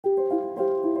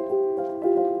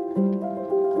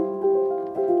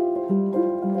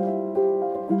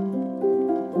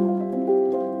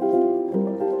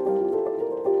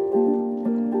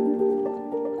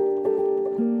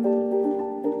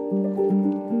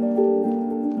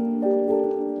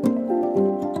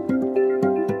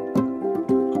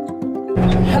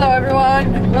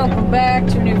everyone, welcome back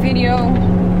to a new video.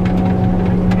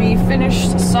 We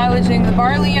finished silaging the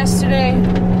barley yesterday.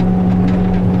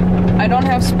 I don't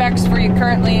have specs for you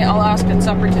currently, I'll ask at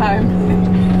supper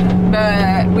time.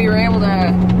 But we were able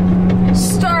to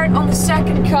start on the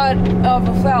second cut of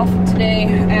Alfalfa today,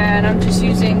 and I'm just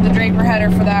using the draper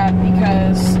header for that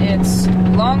because it's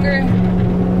longer.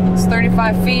 It's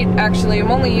 35 feet. Actually, I'm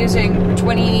only using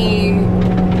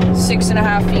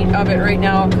 26.5 feet of it right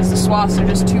now because the swaths are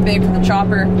just too big for the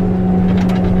chopper.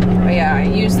 But yeah, I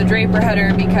use the draper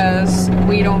header because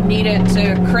we don't need it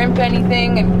to crimp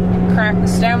anything and crack the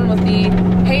stem. With the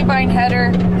haybind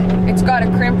header, it's got a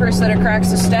crimper so that it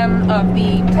cracks the stem of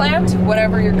the plant,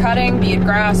 whatever you're cutting, be it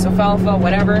grass, alfalfa,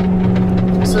 whatever,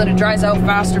 so that it dries out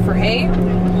faster for hay.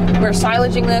 We're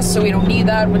silaging this, so we don't need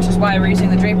that, which is why we're using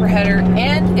the draper header,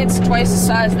 and it's twice the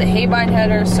size of the haybind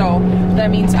header, so that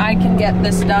means I can get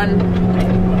this done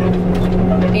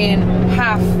in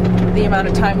half the amount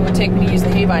of time it would take me to use the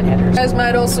haybind header. You guys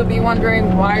might also be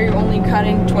wondering, why are you only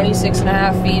cutting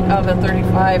 26.5 feet of a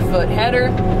 35-foot header?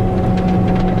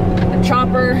 The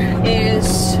chopper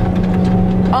is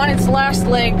on its last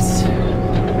legs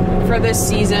for this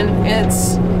season.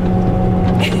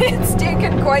 It's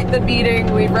taken quite the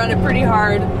beating. We've run it pretty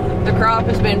hard. The crop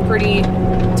has been pretty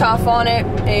tough on it.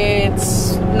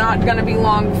 It's not going to be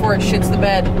long before it shits the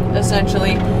bed,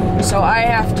 essentially. So I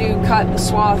have to cut the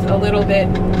swath a little bit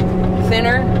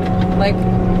thinner, like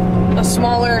a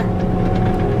smaller,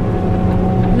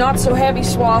 not so heavy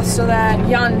swath, so that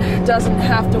Jan doesn't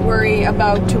have to worry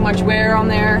about too much wear on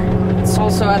there. It's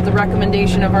also at the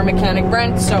recommendation of our mechanic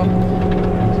Brent, so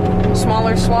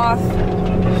smaller swath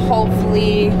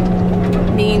hopefully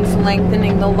means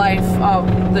lengthening the life of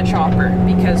the chopper,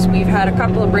 because we've had a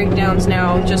couple of breakdowns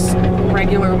now, just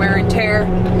regular wear and tear.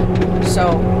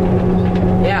 So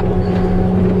yeah,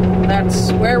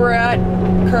 that's where we're at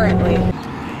currently.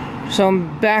 So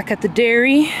I'm back at the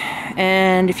dairy,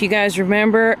 and if you guys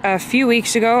remember, a few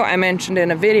weeks ago I mentioned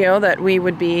in a video that we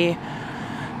would be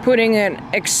putting an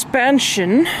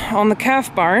expansion on the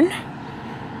calf barn,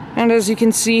 and as you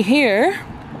can see here,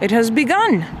 it has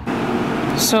begun.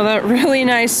 So that really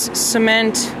nice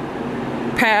cement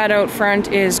pad out front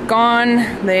is gone.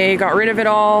 They got rid of it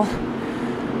all,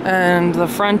 and the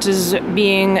front is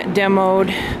being demoed,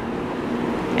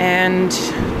 and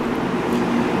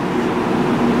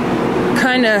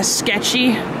kind of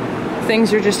sketchy.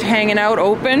 Things are just hanging out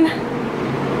open.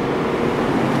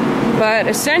 But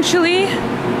essentially,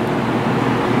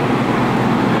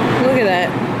 look at that.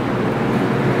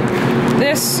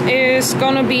 This is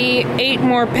gonna be 8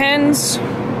 more pens,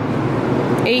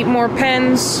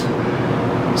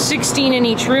 16 in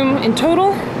each room in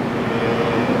total,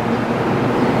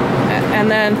 and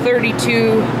then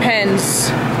 32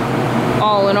 pens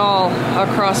all in all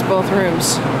across both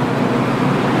rooms.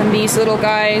 And these little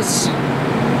guys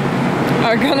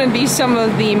are gonna be some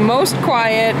of the most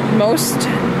quiet, most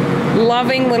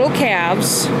loving little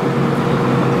calves,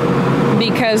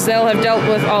 because they'll have dealt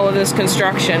with all of this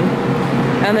construction.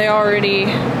 And they already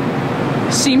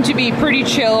seem to be pretty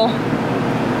chill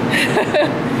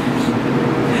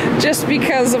just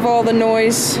because of all the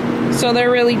noise. So they're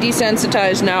really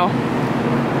desensitized now.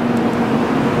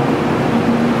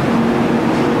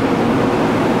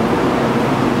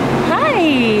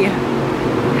 Hi!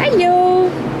 Hello!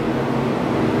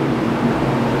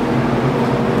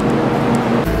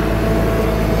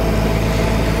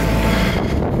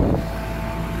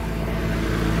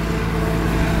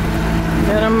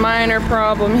 Got a minor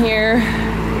problem here.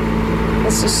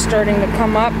 This is starting to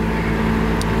come up.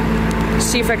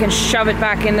 See if I can shove it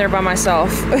back in there by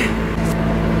myself.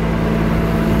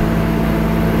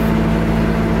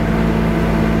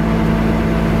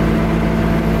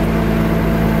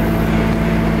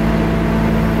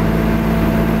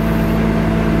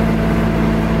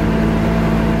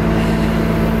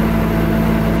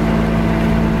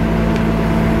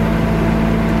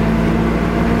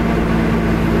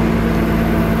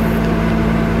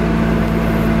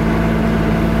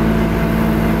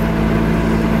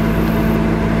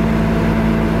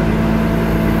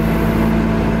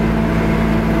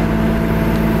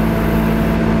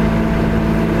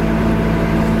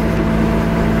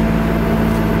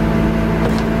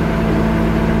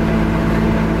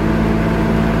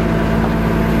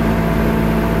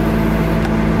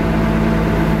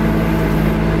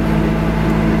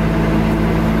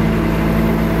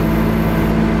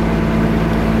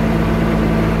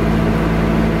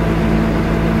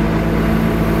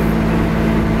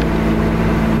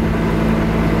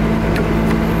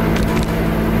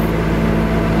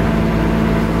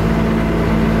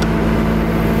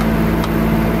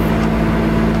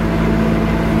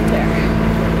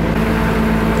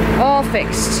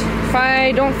 fixed. If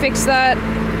I don't fix that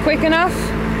quick enough,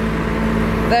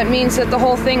 that means that the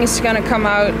whole thing is gonna come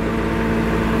out.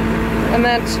 And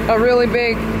that's a really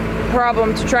big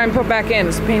problem to try and put back in.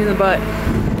 It's a pain in the butt.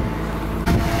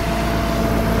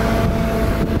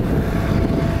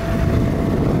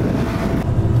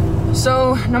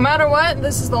 So, no matter what,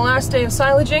 this is the last day of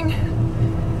silaging.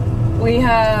 We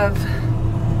have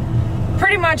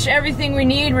pretty much everything we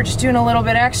need. We're just doing a little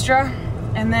bit extra.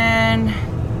 And then,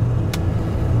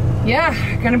 yeah,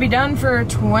 gonna be done for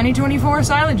 2024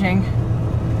 silaging.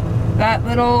 That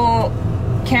little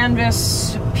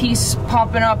canvas piece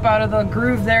popping up out of the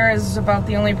groove there is about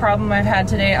the only problem I've had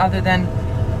today, other than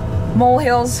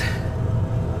molehills.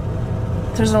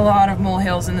 There's a lot of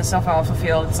molehills in this alfalfa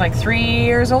field. It's like 3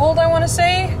 years old, I want to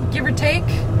say, give or take.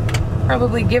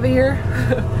 Probably give a year.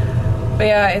 But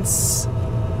yeah, it's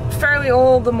fairly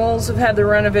old. The moles have had the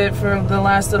run of it for the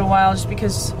last little while, just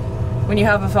because when you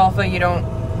have alfalfa, you don't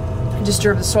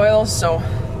disturb the soil, so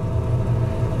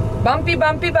bumpy,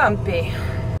 bumpy, bumpy.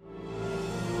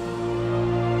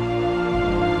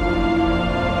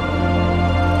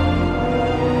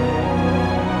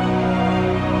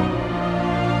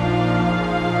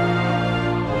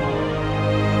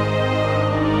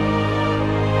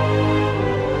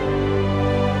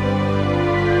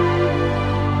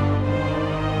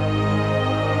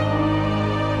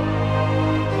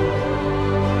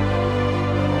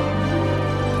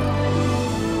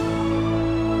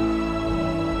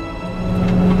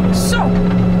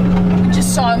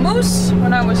 Saw a moose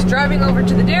when I was driving over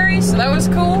to the dairy, so that was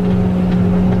cool.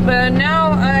 But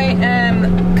now I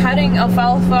am cutting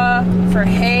alfalfa for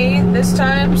hay this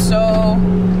time, so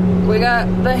we got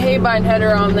the hay bind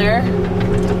header on there.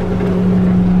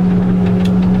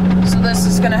 So this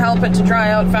is gonna help it to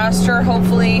dry out faster,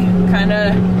 hopefully.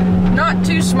 Kinda not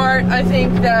too smart, I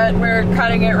think, that we're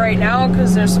cutting it right now,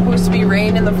 because there's supposed to be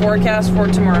rain in the forecast for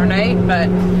tomorrow night, but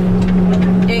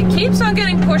it keeps on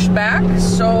getting pushed back,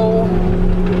 so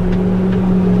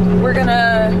we're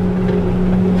gonna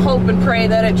hope and pray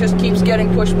that it just keeps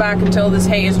getting pushed back until this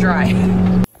hay is dry.